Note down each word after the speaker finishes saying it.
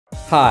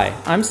Hi,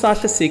 I'm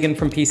Sasha Segan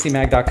from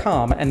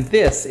PCMag.com, and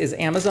this is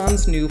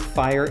Amazon's new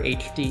Fire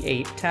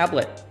HD8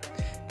 tablet.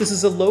 This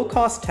is a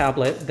low-cost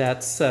tablet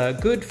that's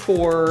good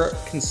for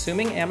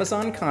consuming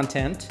Amazon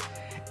content,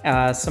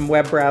 some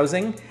web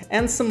browsing,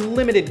 and some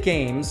limited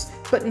games,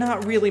 but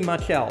not really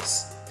much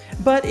else.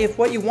 But if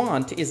what you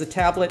want is a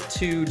tablet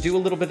to do a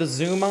little bit of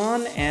zoom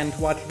on and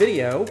watch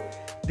video,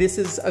 this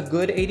is a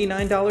good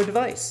 $89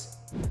 device.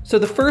 So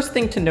the first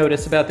thing to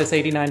notice about this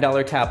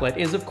 $89 tablet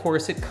is, of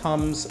course, it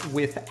comes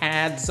with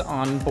ads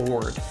on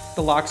board.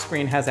 The lock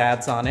screen has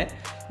ads on it.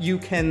 You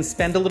can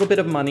spend a little bit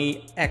of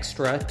money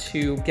extra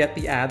to get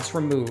the ads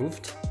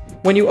removed.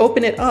 When you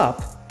open it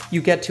up,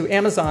 you get to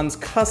Amazon's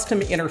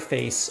custom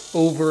interface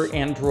over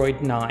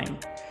Android 9.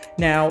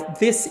 Now,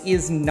 this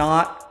is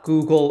not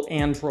Google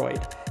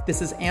Android.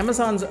 This is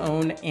Amazon's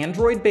own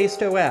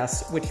Android-based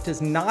OS, which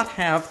does not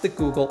have the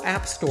Google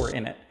App Store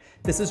in it.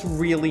 This is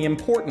really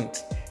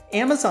important.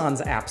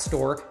 Amazon's App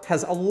Store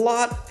has a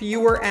lot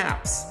fewer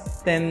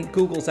apps than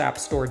Google's App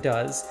Store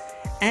does,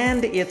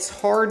 and it's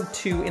hard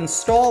to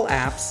install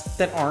apps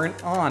that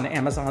aren't on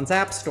Amazon's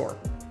App Store.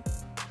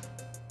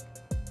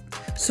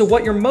 So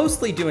what you're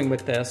mostly doing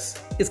with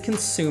this is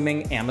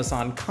consuming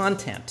Amazon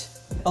content.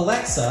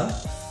 Alexa,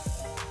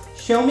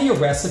 show me a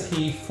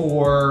recipe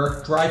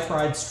for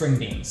dry-fried string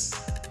beans.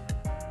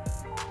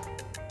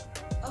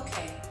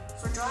 Okay,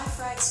 for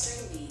dry-fried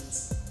string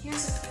beans,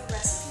 here's a few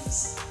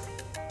recipes.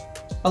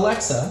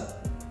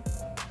 Alexa,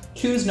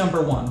 choose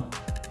number 1.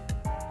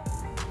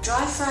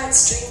 Dry-fried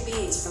string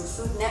beans from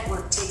Food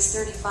Network takes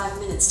 35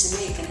 minutes to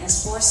make and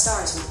has 4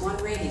 stars with 1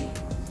 rating.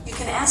 You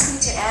can ask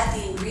me to add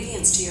the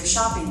ingredients to your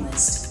shopping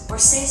list, or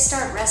say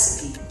start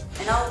recipe,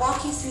 and I'll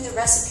walk you through the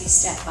recipe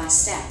step by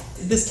step.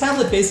 This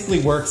tablet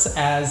basically works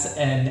as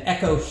an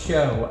Echo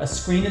Show, a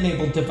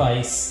screen-enabled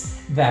device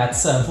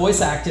that's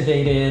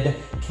voice-activated,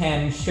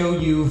 can show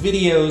you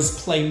videos,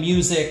 play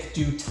music,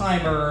 do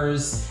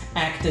timers,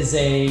 act as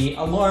an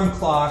alarm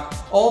clock,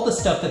 all the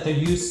stuff that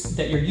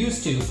you're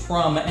used to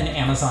from an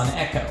Amazon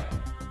Echo.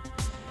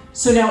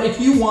 So now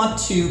if you want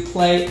to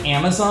play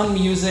Amazon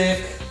Music,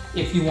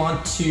 if you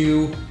want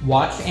to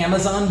watch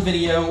Amazon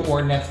Video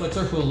or Netflix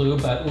or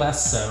Hulu, but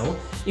less so,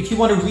 if you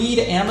want to read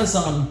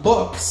Amazon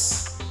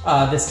books,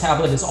 this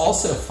tablet is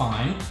also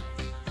fine.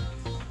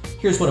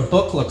 Here's what a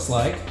book looks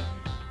like.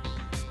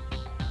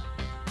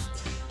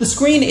 The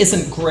screen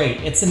isn't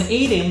great. It's an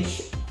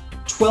 8-inch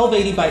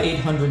 1280 by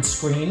 800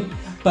 screen,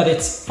 but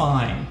it's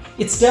fine.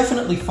 It's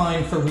definitely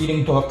fine for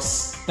reading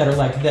books that are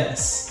like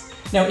this.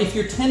 Now, if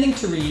you're tending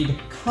to read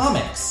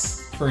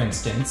comics, for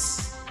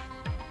instance,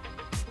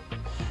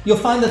 you'll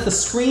find that the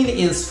screen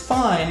is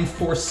fine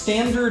for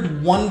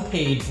standard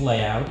one-page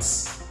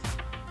layouts,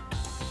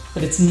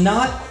 but it's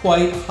not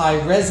quite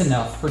high-res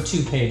enough for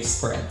 2-page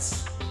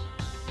spreads.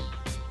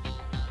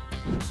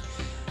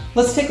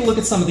 Let's take a look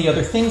at some of the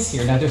other things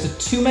here. Now, there's a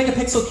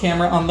 2-megapixel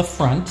camera on the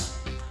front.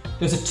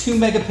 There's a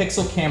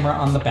 2-megapixel camera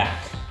on the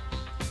back.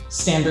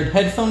 Standard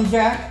headphone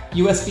jack,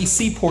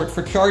 USB-C port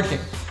for charging.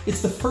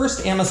 It's the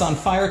first Amazon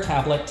Fire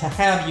tablet to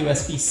have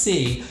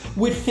USB-C,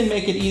 which can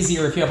make it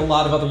easier if you have a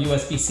lot of other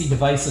USB-C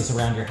devices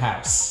around your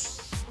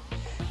house.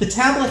 The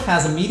tablet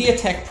has a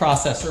MediaTek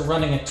processor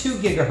running at 2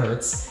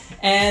 gigahertz,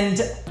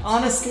 and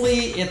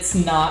honestly, it's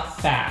not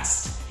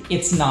fast.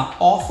 It's not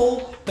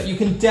awful, but you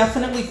can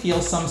definitely feel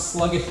some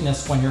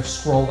sluggishness when you're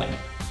scrolling.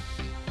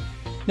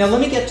 Now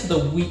let me get to the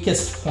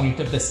weakest point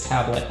of this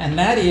tablet, and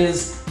that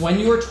is when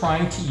you are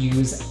trying to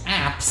use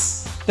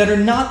apps that are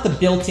not the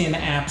built-in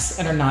apps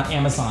and are not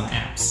Amazon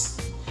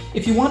apps.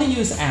 If you want to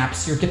use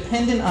apps, you're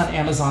dependent on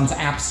Amazon's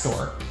App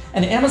Store,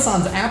 and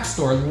Amazon's App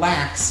Store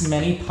lacks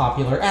many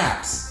popular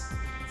apps.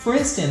 For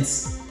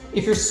instance,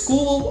 if your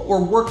school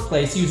or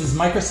workplace uses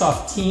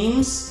Microsoft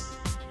Teams,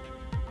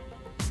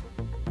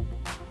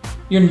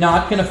 you're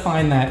not going to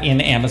find that in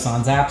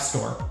Amazon's App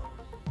Store.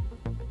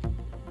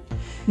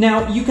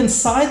 Now, you can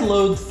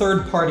sideload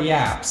third-party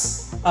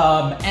apps,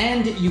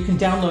 and you can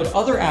download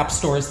other app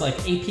stores like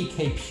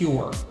APK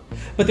Pure.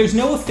 But there's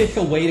no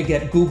official way to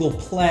get Google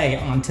Play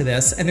onto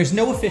this, and there's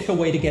no official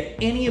way to get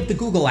any of the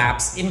Google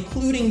apps,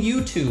 including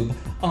YouTube,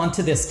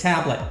 onto this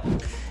tablet.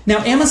 Now,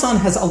 Amazon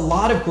has a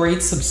lot of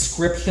great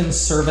subscription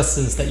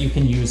services that you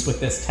can use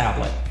with this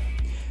tablet.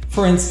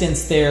 For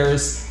instance,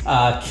 there's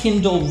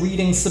Kindle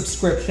reading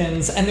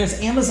subscriptions, and there's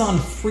Amazon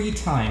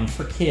FreeTime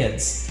for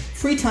kids.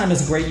 FreeTime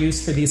is a great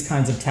use for these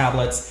kinds of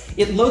tablets.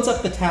 It loads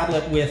up the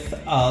tablet with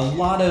a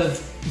lot of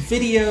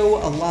video,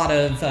 a lot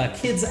of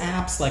kids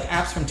apps, like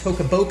apps from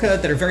Toca Boca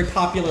that are very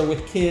popular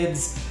with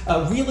kids.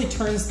 Really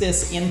turns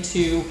this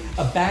into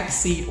a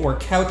backseat or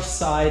couch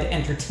side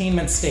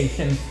entertainment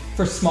station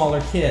for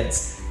smaller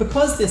kids.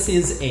 Because this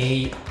is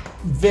a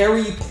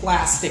very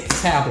plastic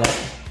tablet,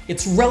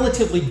 it's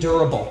relatively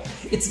durable.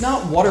 It's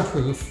not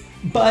waterproof,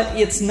 but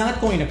it's not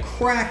going to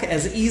crack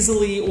as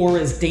easily or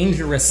as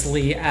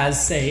dangerously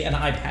as, say, an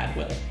iPad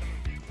will.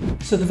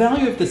 So the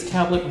value of this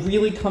tablet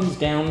really comes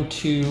down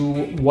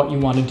to what you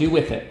want to do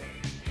with it.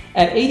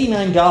 At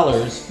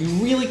 $89, you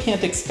really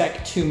can't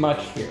expect too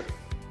much here.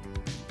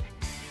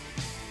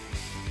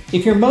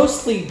 If you're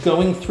mostly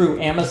going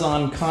through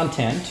Amazon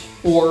content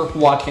or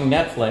watching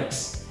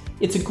Netflix,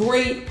 it's a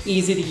great,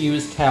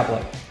 easy-to-use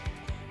tablet.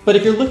 But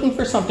if you're looking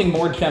for something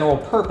more general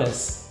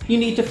purpose, you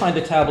need to find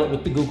a tablet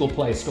with the Google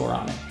Play Store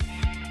on it.